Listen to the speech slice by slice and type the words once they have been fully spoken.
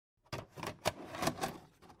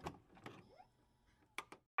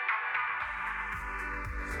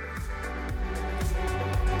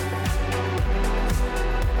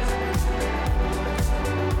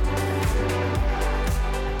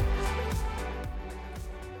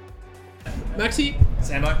Maxi,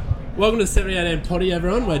 Sambo. welcome to the 78M Potty,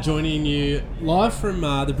 everyone. We're joining you live from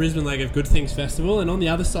the Brisbane leg of Good Things Festival, and on the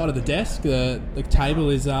other side of the desk, the table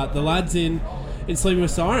is the lads in Sleeping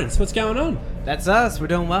with Sirens. What's going on? That's us. We're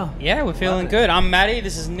doing well. Yeah, we're feeling good. I'm Maddie.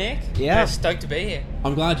 This is Nick. Yeah. We're stoked to be here.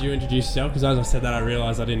 I'm glad you introduced yourself, because as I said that, I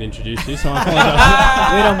realised I didn't introduce you, so I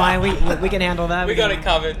apologise. We don't mind. We can handle that. We got it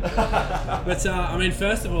covered. But,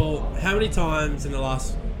 first of all, how many times in the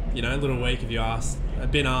last, little week have you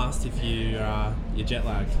been asked if you're jet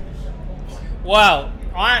lagged? Well,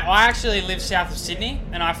 I actually live south of Sydney,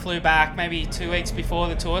 and I flew back maybe 2 weeks before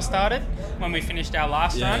the tour started, when we finished our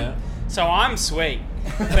last run. Yeah. So I'm sweet.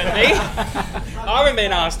 But I haven't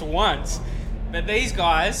been asked once. But these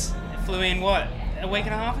guys flew in, a week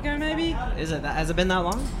and a half ago maybe? Has it been that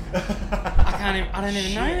long? I don't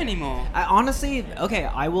even know anymore.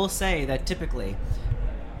 I will say that typically,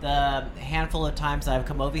 the handful of times that I've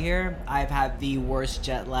come over here, I've had the worst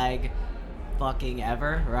jet lag fucking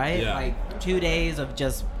ever, right? Yeah. Like 2 days of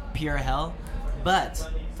just pure hell. But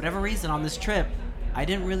for whatever reason on this trip, I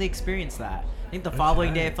didn't really experience that. I think the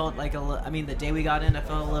following day I felt like the day we got in, I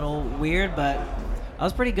felt a little weird, but I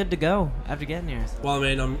was pretty good to go after getting here. Well,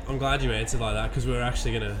 I'm glad you answered like that, because we were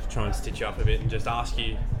actually going to try and stitch you up a bit and just ask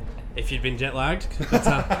you if you'd been jet lagged. But,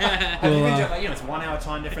 It's 1 hour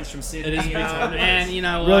time difference from Sydney. It is a big time. And you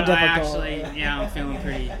know Real what? difficult. I'm feeling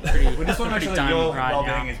pretty We just want to make sure that done your right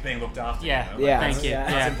well-being now. is being looked after. Yeah, Yeah. thank you. Yeah.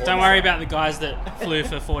 Yeah. That's Don't worry about the guys that flew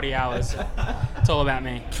for 40 hours. It's all about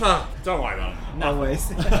me. Don't worry about it. Always.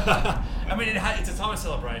 It's a time of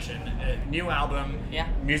celebration. New album. Yeah.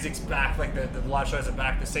 Music's back. Like the live shows are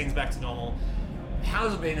back. The scene's back to normal. How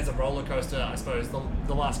has it been as a roller coaster? I suppose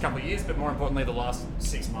the last couple of years, but more importantly, the last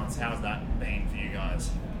 6 months. How's that been for you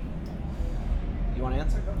guys? You want to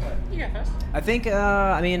answer? You go first. I think,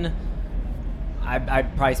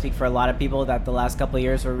 I'd probably speak for a lot of people that the last couple of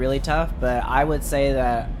years were really tough, but I would say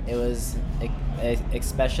that it was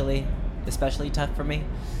especially tough for me.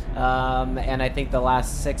 And I think the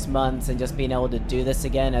last 6 months and just being able to do this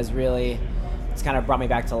again has really, it's kind of brought me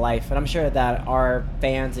back to life. And I'm sure that our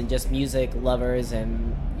fans and just music lovers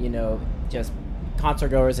and, just concert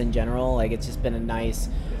goers in general, like it's just been a nice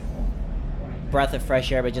breath of fresh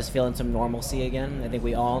air, but just feeling some normalcy again. I think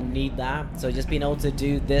we all need that. So just being able to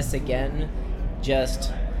do this again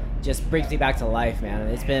just brings me back to life, man.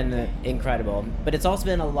 It's been incredible. But it's also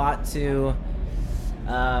been a lot to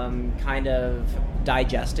kind of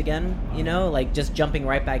digest again, like just jumping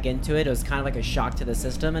right back into it. It was kind of like a shock to the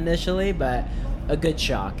system initially, but a good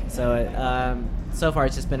shock. So so far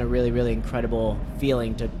it's just been a really, really incredible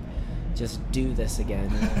feeling to just do this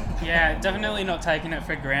again. Yeah, definitely not taking it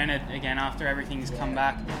for granted again after everything's come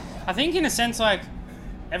back. I think in a sense, like,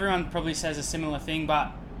 everyone probably says a similar thing,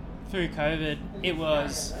 but through COVID, it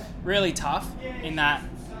was really tough in that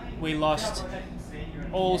we lost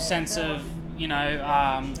all sense of,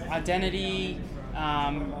 identity,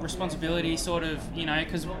 responsibility, sort of,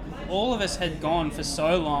 because all of us had gone for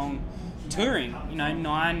so long touring,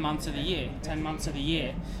 9 months of the year, 10 months of the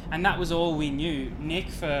year, and that was all we knew. Nick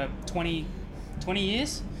for 20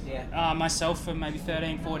 years, Yeah. Myself for maybe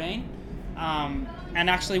 13, 14, and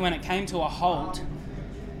actually when it came to a halt,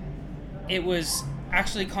 it was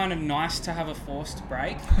actually kind of nice to have a forced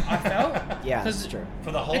break, I felt. Yeah, that's true.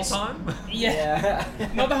 For the whole time? Yeah.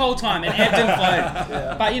 Not the whole time, it ebbed and flowed.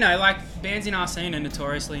 Yeah. But bands in our scene are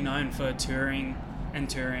notoriously known for touring and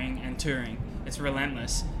touring and touring. It's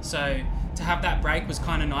relentless. So to have that break was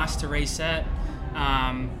kind of nice to reset.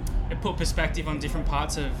 It put perspective on different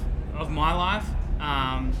parts of my life,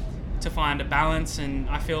 to find a balance, and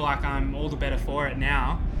I feel like I'm all the better for it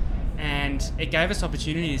now. And it gave us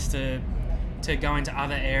opportunities to go into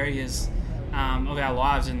other areas of our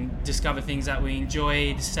lives and discover things that we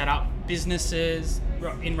enjoyed, set up businesses,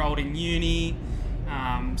 enrolled in uni.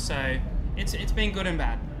 So it's been good and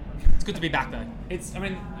bad. It's good to be back though.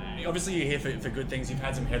 Obviously you're here for good things. You've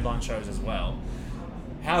had some headline shows as well.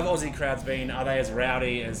 How have Aussie crowds been? Are they as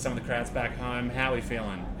rowdy as some of the crowds back home? How are we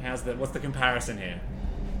feeling? What's the comparison here?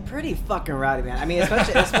 Pretty fucking rowdy, man.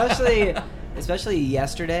 Especially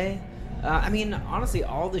yesterday. Honestly,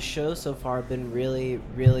 all the shows so far have been really,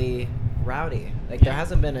 really rowdy. Like, there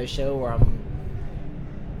hasn't been a show where I'm,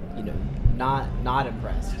 not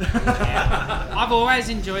impressed. Yeah. I've always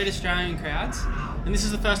enjoyed Australian crowds, and this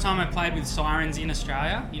is the first time I've played with Sirens in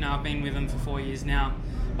Australia. I've been with them for 4 years now,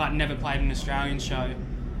 but never played an Australian show.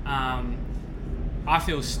 I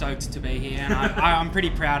feel stoked to be here, and I'm pretty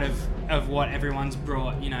proud of of what everyone's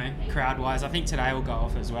brought, crowd-wise. I think today will go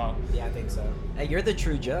off as well. Yeah, I think so. Hey, you're the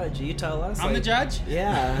true judge. You tell us. I'm the judge?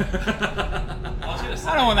 Yeah. I was gonna say,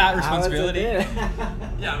 I don't want that How is it responsibility.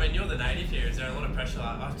 then? Yeah, I mean, you're the native here. Is there a lot of pressure? Like,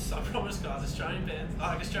 I promise, guys, Australian bands,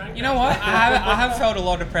 Australian. You know what? I have felt a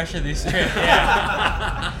lot of pressure this trip.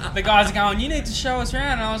 Yeah. The guys are going, you need to show us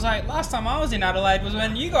around. And I was like, last time I was in Adelaide was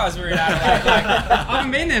when you guys were in Adelaide. Like, I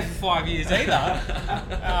haven't been there for 5 years either.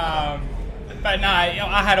 But no,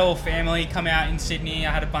 I had all family come out in Sydney.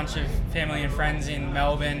 I had a bunch of family and friends in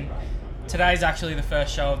Melbourne. Today's actually the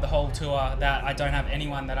first show of the whole tour that I don't have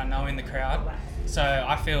anyone that I know in the crowd. So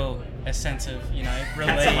I feel a sense of, relief.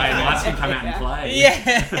 That's the way lights can come out and play.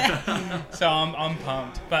 Yeah. So I'm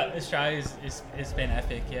pumped. But Australia's it's been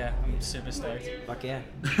epic, yeah. I'm super stoked. Fuck yeah.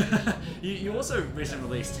 You also recently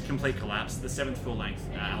released Complete Collapse, the 7th full-length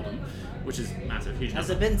album, which is massive, huge. Has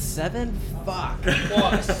number. it been 7? Fuck.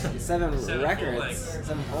 What? 7 records. full-length.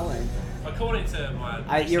 7 full-length. According to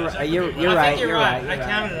my You're research, that right. could be You're I right. think you're right. You're I right.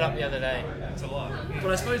 counted it up the other day. It's a lot.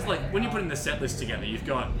 But I suppose, like, when you're putting the set list together, you've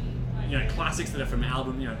got, classics that are from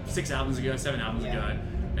 6 albums ago, 7 albums ago,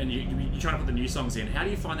 and you're trying to put the new songs in. How do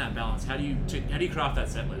you find that balance? How do you craft that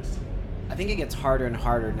set list? I think it gets harder and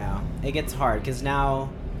harder now. It gets hard because now,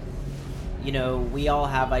 we all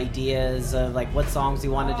have ideas of like what songs we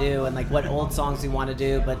want to do and like what old songs we want to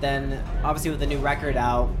do. But then obviously with the new record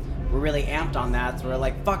out, we're really amped on that. So we're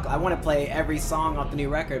like, fuck, I want to play every song off the new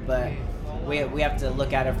record. But we have to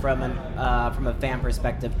look at it from a fan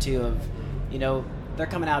perspective too. Of they're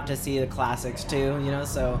coming out to see the classics too.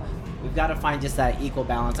 So we've got to find just that equal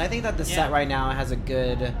balance. I think that the set right now has a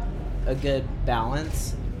good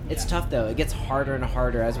balance. It's tough though. It gets harder and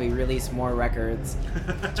harder as we release more records.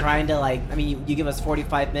 Trying to you give us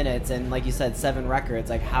 45 minutes and like you said, 7 records.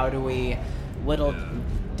 Like how do we whittle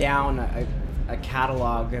down a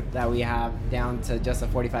catalog that we have down to just a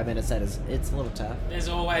 45-minute set? It's a little tough. There's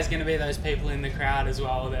always going to be those people in the crowd as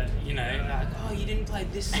well that, like, oh, you didn't play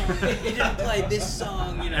this song. You didn't play this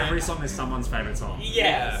song, Every song is someone's favourite song.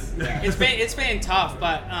 Yes. Yeah. It's been tough,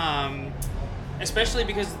 but especially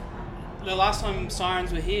because the last time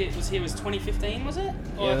Sirens was 2015, was it?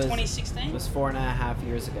 Or It was 2016? It was 4.5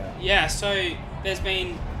 years ago. Yeah, so there's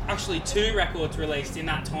been actually 2 records released in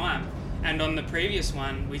that time. And on the previous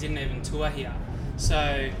one, we didn't even tour here.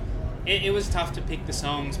 So it was tough to pick the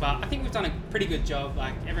songs, but I think we've done a pretty good job.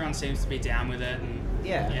 Like, everyone seems to be down with it. And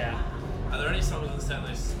yeah. Are there any songs on the set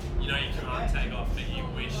list you can't take off that you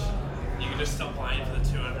wish you could just stop playing for the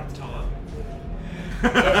 200th time?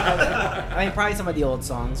 I mean, probably some of the old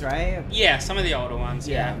songs, right? Yeah, some of the older ones,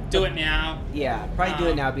 yeah. Yeah. Do It Now. Yeah, probably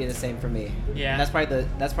Do It Now would be the same for me. Yeah. And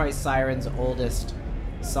that's probably Siren's oldest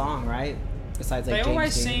song, right? Besides like They James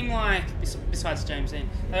always Dean. seem like, besides James Dean,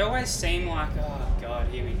 they always seem like, oh God,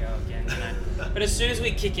 here we go again, But as soon as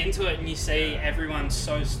we kick into it and you see everyone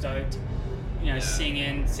so stoked,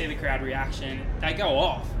 singing, see the crowd reaction, they go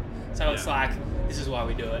off. So it's like, this is why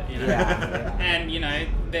we do it, Yeah. And,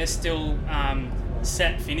 there's still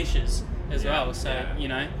set finishes as well. So,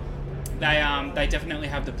 they definitely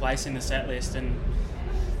have the place in the set list and,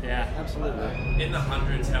 yeah. Absolutely. In the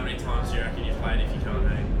hundreds, how many times do you reckon you played if you can't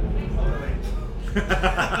name?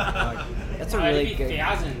 That's a really It'd be good.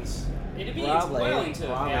 thousands. It'd be Probably. well into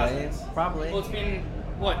thousands. Probably. Well, it's been,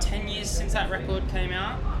 10 years since that record came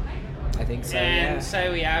out? I think so. And Yeah.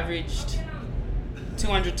 so we averaged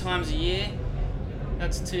 200 times a year.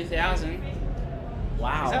 That's 2,000.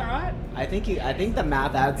 Wow. Is that right? I think the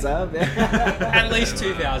math adds up. At least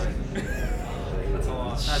 2,000. That's a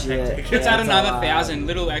lot. Shit. Let's Yeah, add that's a another lot. 1,000,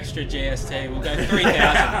 little extra GST. We'll go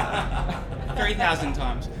 3,000. 3,000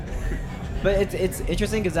 times. But it's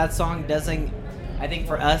interesting because that song doesn't. I think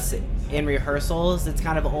for us in rehearsals, it's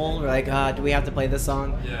kind of old. We're like, do we have to play this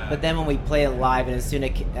song? Yeah. But then when we play it live, and as soon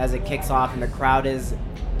as it kicks off, and the crowd is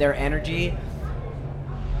their energy,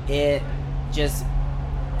 it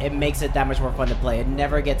makes it that much more fun to play. It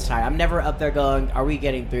never gets tired. I'm never up there going, "Are we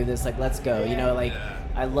getting through this? Like, let's go."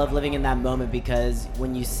 I love living in that moment because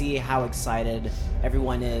when you see how excited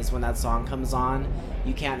everyone is when that song comes on,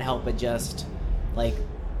 you can't help but just like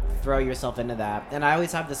throw yourself into that. And I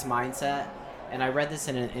always have this mindset, and I read this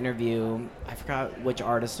in an interview, I forgot which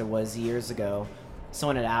artist it was years ago.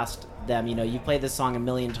 Someone had asked them, you played this song a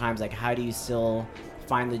million times, like how do you still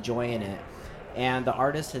find the joy in it? And the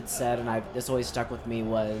artist had said, and this always stuck with me,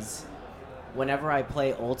 was whenever I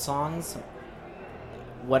play old songs,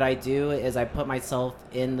 what I do is I put myself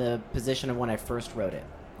in the position of when I first wrote it.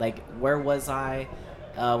 Like, where was I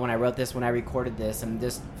when I wrote this, when I recorded this, and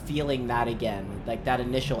just feeling that again, like that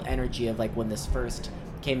initial energy of like when this first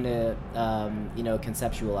came to,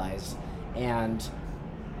 conceptualize, and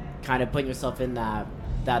kind of putting yourself in that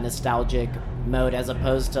that nostalgic mode, as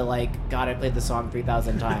opposed to like, God, I played the song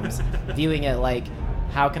 3,000 times. Viewing it like,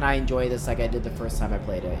 how can I enjoy this like I did the first time I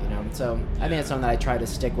played it, you know? So I think it's something that I try to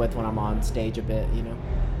stick with when I'm on stage a bit, you know?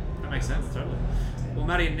 That makes sense, totally. Well,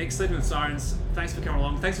 Matty and Nick, Sleeping with Sirens, thanks for coming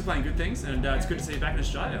along. Thanks for playing Good Things, and it's good to see you back in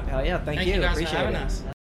Australia. Hell yeah, thank Thank you guys for Appreciate having it. us.